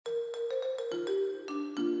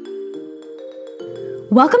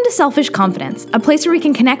Welcome to Selfish Confidence, a place where we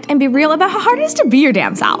can connect and be real about how hard it is to be your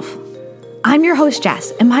damn self. I'm your host,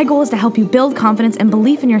 Jess, and my goal is to help you build confidence and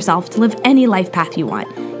belief in yourself to live any life path you want,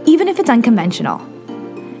 even if it's unconventional.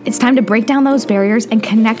 It's time to break down those barriers and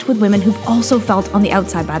connect with women who've also felt on the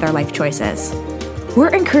outside by their life choices.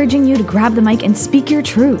 We're encouraging you to grab the mic and speak your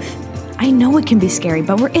truth. I know it can be scary,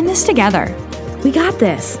 but we're in this together. We got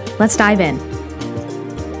this. Let's dive in.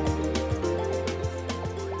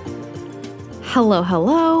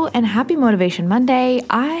 Hello, and happy Motivation Monday.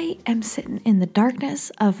 I am sitting in the darkness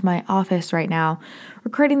of my office right now,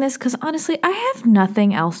 recording this because honestly, I have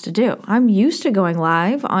nothing else to do. I'm used to going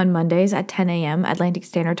live on Mondays at 10 a.m. Atlantic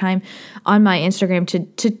Standard Time on my Instagram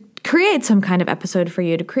to create some kind of episode for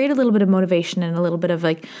you, to create a little bit of motivation and a little bit of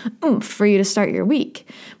oomph for you to start your week.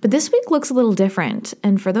 But this week looks a little different.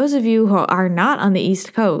 And for those of you who are not on the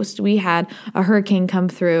East Coast, we had a hurricane come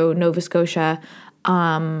through Nova Scotia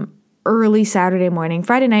early Saturday morning,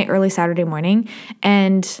 Friday night, early Saturday morning,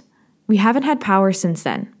 and we haven't had power since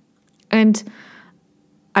then. And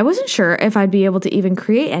I wasn't sure if I'd be able to even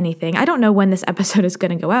create anything. I don't know when this episode is going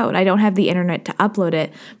to go out. I don't have the internet to upload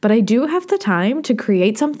it, but I do have the time to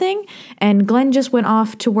create something. And Glenn just went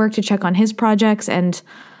off to work to check on his projects, and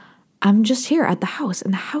I'm just here at the house,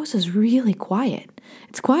 and the house is really quiet.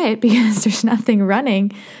 It's quiet because there's nothing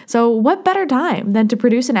running. So what better time than to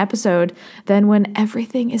produce an episode than when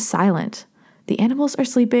everything is silent? The animals are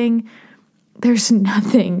sleeping. There's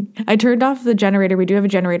nothing. I turned off the generator. We do have a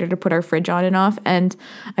generator to put our fridge on and off, and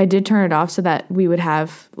I did turn it off so that we would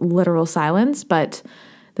have literal silence, but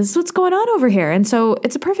this is what's going on over here. And so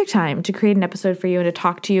it's a perfect time to create an episode for you and to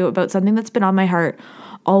talk to you about something that's been on my heart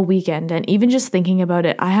all weekend. And even just thinking about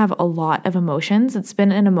it, I have a lot of emotions. It's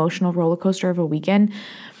been an emotional roller coaster of a weekend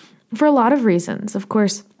for a lot of reasons. Of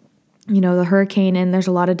course, the hurricane, and there's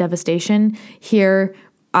a lot of devastation here.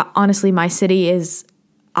 Honestly, my city is,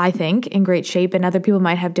 I think, in great shape, and other people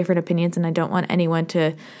might have different opinions, and I don't want anyone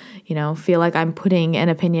to, feel like I'm putting an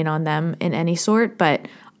opinion on them in any sort, but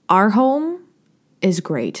our home is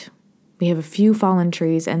great. We have a few fallen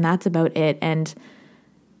trees, and that's about it, and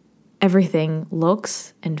everything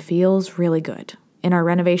looks and feels really good. In our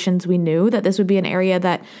renovations, we knew that this would be an area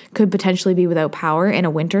that could potentially be without power in a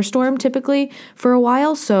winter storm typically for a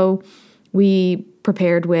while, so we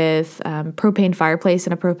prepared with propane fireplace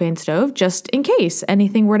and a propane stove just in case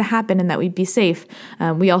anything were to happen and that we'd be safe.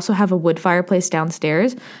 We also have a wood fireplace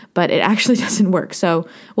downstairs, but it actually doesn't work.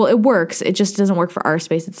 It works. It just doesn't work for our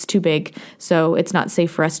space. It's too big, so it's not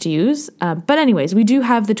safe for us to use. But anyways, we do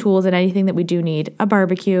have the tools and anything that we do need. A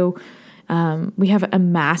barbecue. We have a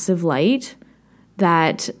massive light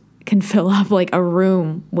that can fill up like a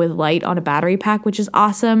room with light on a battery pack, which is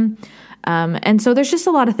awesome. And so there's just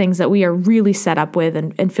a lot of things that we are really set up with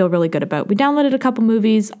and feel really good about. We downloaded a couple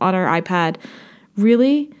movies on our iPad.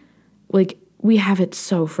 Really, we have it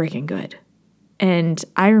so freaking good. And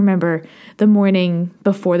I remember the morning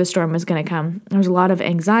before the storm was going to come, there was a lot of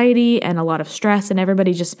anxiety and a lot of stress, and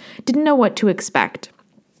everybody just didn't know what to expect,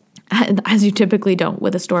 as you typically don't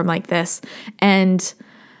with a storm like this. And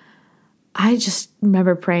I just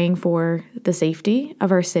remember praying for the safety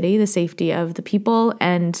of our city, the safety of the people,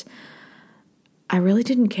 and I really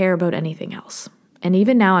didn't care about anything else. And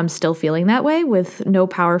even now I'm still feeling that way with no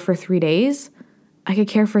power for 3 days. I could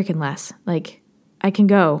care freaking less. I can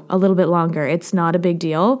go a little bit longer. It's not a big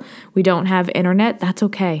deal. We don't have internet. That's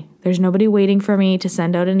okay. There's nobody waiting for me to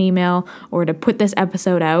send out an email or to put this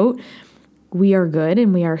episode out. We are good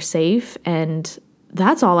and we are safe, and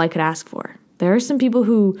that's all I could ask for. There are some people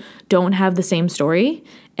who don't have the same story,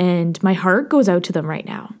 and my heart goes out to them right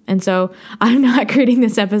now. And so I'm not creating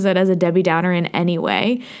this episode as a Debbie Downer in any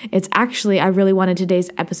way. It's actually, I really wanted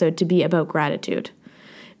today's episode to be about gratitude,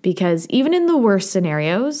 because even in the worst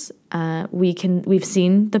scenarios, we've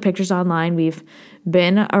seen the pictures online, we've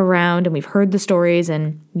been around and we've heard the stories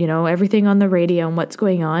and, everything on the radio and what's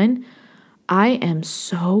going on. I am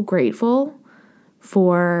so grateful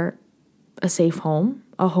for a safe home,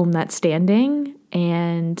 a home that's standing,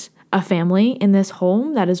 and a family in this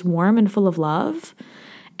home that is warm and full of love.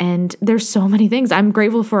 And there's so many things. I'm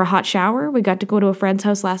grateful for a hot shower. We got to go to a friend's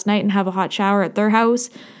house last night and have a hot shower at their house.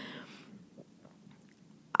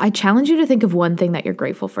 I challenge you to think of one thing that you're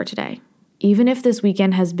grateful for today. Even if this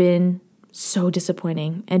weekend has been so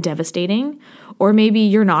disappointing and devastating, or maybe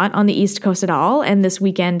you're not on the East Coast at all, and this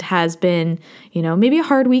weekend has been, maybe a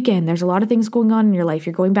hard weekend. There's a lot of things going on in your life.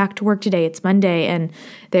 You're going back to work today. It's Monday, and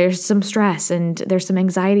there's some stress and there's some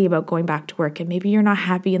anxiety about going back to work, and maybe you're not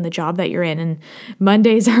happy in the job that you're in, and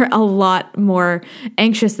Mondays are a lot more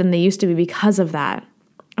anxious than they used to be because of that.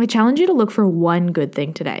 I challenge you to look for one good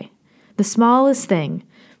thing today. The smallest thing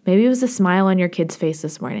Maybe it was the smile on your kid's face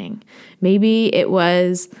this morning. Maybe it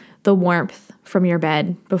was the warmth from your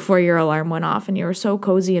bed before your alarm went off and you were so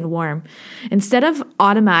cozy and warm. Instead of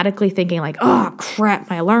automatically thinking like, oh crap,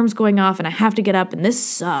 my alarm's going off and I have to get up and this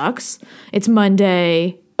sucks. It's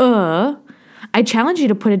Monday. I challenge you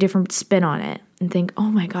to put a different spin on it and think, oh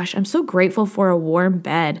my gosh, I'm so grateful for a warm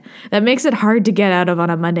bed. That makes it hard to get out of on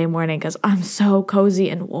a Monday morning because I'm so cozy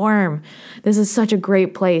and warm. This is such a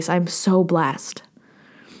great place. I'm so blessed.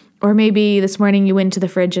 Or maybe this morning you went to the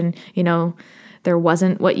fridge and, there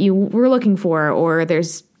wasn't what you were looking for, or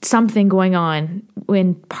there's something going on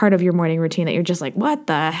in part of your morning routine that you're just like, what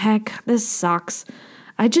the heck? This sucks.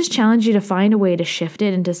 I just challenge you to find a way to shift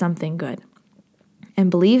it into something good. And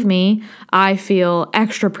believe me, I feel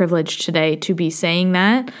extra privileged today to be saying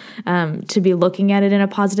that, to be looking at it in a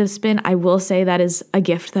positive spin. I will say that is a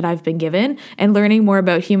gift that I've been given, and learning more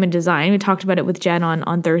about human design. We talked about it with Jen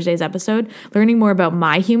on Thursday's episode. Learning more about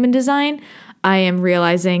my human design, I am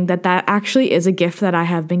realizing that actually is a gift that I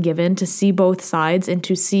have been given, to see both sides and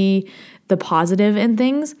to see the positive in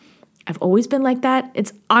things. I've always been like that.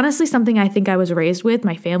 It's honestly something I think I was raised with.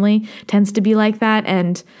 My family tends to be like that,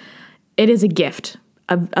 and it is a gift,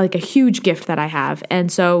 like a huge gift that I have.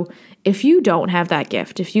 And so if you don't have that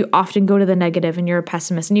gift, if you often go to the negative and you're a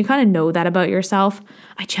pessimist and you kind of know that about yourself,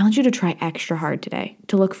 I challenge you to try extra hard today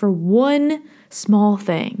to look for one small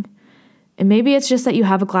thing. And maybe it's just that you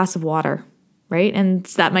have a glass of water, right? And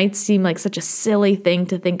that might seem like such a silly thing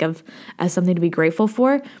to think of as something to be grateful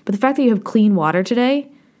for. But the fact that you have clean water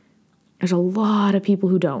today, there's a lot of people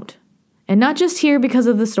who don't. And not just here because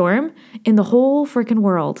of the storm, in the whole freaking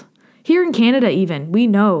world. Here in Canada even, we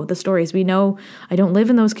know the stories. We know I don't live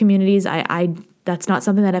in those communities. That's not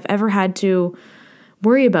something that I've ever had to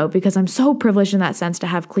worry about because I'm so privileged in that sense to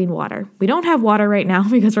have clean water. We don't have water right now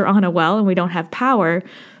because we're on a well and we don't have power,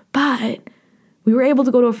 but we were able to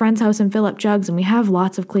go to a friend's house and fill up jugs and we have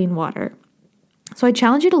lots of clean water. So I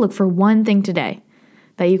challenge you to look for one thing today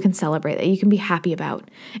that you can celebrate, that you can be happy about.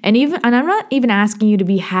 And I'm not even asking you to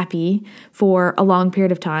be happy for a long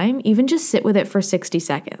period of time. Even just sit with it for 60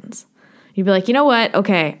 seconds. You'd be like, you know what?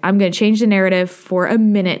 Okay, I'm going to change the narrative for a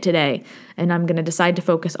minute today, and I'm going to decide to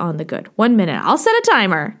focus on the good. 1 minute. I'll set a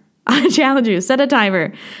timer. I challenge you, set a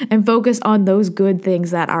timer and focus on those good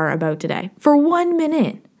things that are about today for 1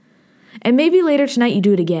 minute. And maybe later tonight you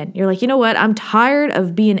do it again. You're like, you know what? I'm tired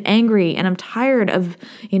of being angry and I'm tired of,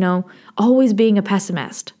 always being a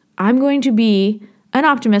pessimist. I'm going to be an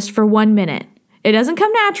optimist for 1 minute. It doesn't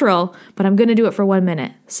come natural, but I'm going to do it for 1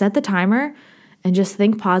 minute. Set the timer and just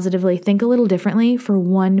think positively, think a little differently for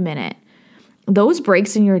 1 minute. Those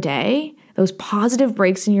breaks in your day, those positive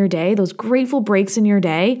breaks in your day, those grateful breaks in your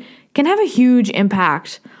day can have a huge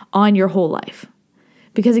impact on your whole life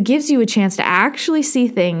because it gives you a chance to actually see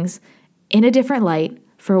things in a different light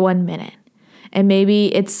for 1 minute. And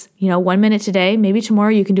maybe it's, 1 minute today. Maybe tomorrow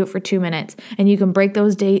you can do it for 2 minutes and you can break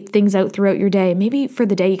those things out throughout your day. Maybe for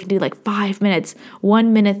the day you can do like 5 minutes,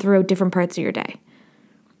 1 minute throughout different parts of your day.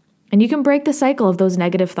 And you can break the cycle of those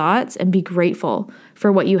negative thoughts and be grateful for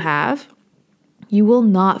what you have. You will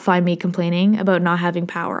not find me complaining about not having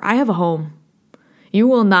power. I have a home. You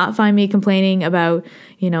will not find me complaining about,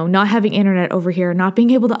 not having internet over here, not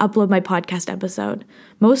being able to upload my podcast episode.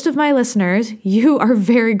 Most of my listeners, you are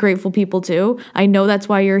very grateful people too. I know that's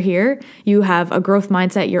why you're here. You have a growth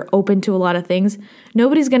mindset. You're open to a lot of things.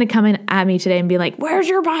 Nobody's going to come in at me today and be like, where's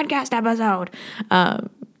your podcast episode?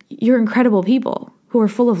 You're incredible people who are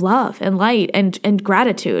full of love and light and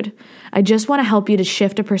gratitude. I just want to help you to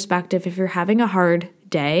shift a perspective. If you're having a hard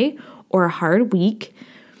day or a hard week,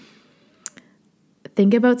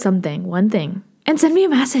 think about something, one thing, and send me a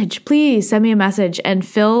message. Please send me a message and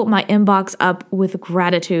fill my inbox up with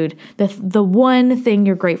gratitude. The one thing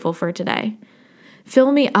you're grateful for today.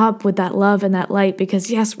 Fill me up with that love and that light because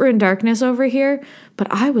yes, we're in darkness over here, but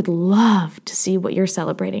I would love to see what you're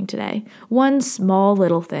celebrating today. One small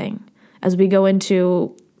little thing as we go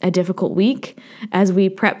into a difficult week, as we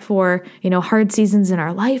prep for, hard seasons in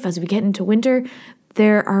our life, as we get into winter,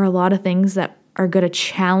 there are a lot of things that are going to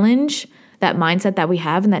challenge that mindset that we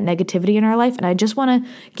have and that negativity in our life. And I just want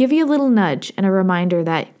to give you a little nudge and a reminder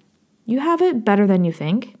that you have it better than you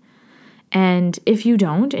think. And if you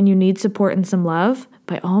don't and you need support and some love,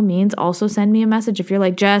 by all means, also send me a message. If you're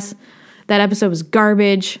like, Jess, that episode was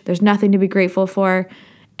garbage. There's nothing to be grateful for.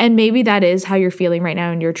 And maybe that is how you're feeling right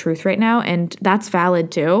now and your truth right now. And that's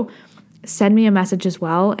valid too. Send me a message as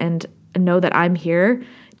well and know that I'm here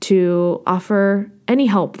to offer any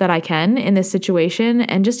help that I can in this situation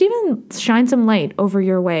and just even shine some light over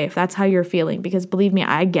your way if that's how you're feeling. Because believe me,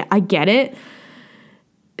 I get it.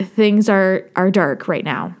 Things are dark right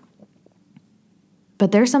now.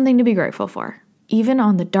 But there's something to be grateful for. Even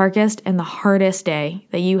on the darkest and the hardest day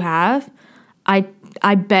that you have,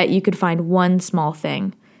 I bet you could find one small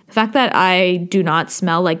thing. The fact that I do not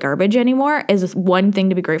smell like garbage anymore is one thing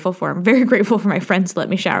to be grateful for. I'm very grateful for my friends to let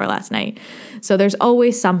me shower last night. So there's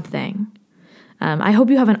always something. I hope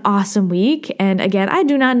you have an awesome week. And again, I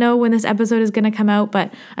do not know when this episode is going to come out,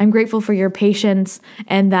 but I'm grateful for your patience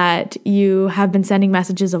and that you have been sending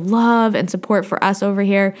messages of love and support for us over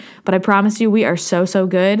here. But I promise you, we are so, so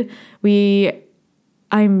good.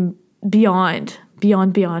 I'm beyond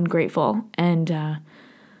grateful, and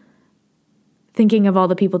thinking of all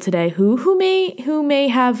the people today who may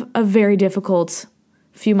have a very difficult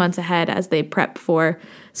few months ahead as they prep for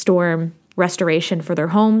storm restoration for their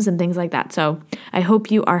homes and things like that. So I hope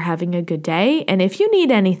you are having a good day. And if you need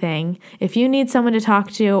anything, if you need someone to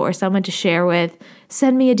talk to or someone to share with,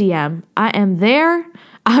 send me a DM. I am there.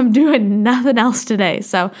 I'm doing nothing else today.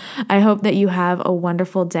 So I hope that you have a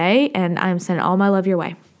wonderful day, and I'm sending all my love your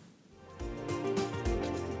way.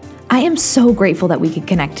 I am so grateful that we could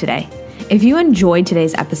connect today. If you enjoyed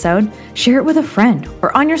today's episode, share it with a friend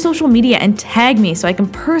or on your social media and tag me so I can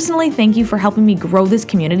personally thank you for helping me grow this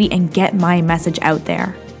community and get my message out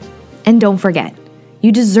there. And don't forget,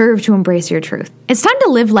 you deserve to embrace your truth. It's time to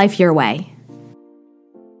live life your way.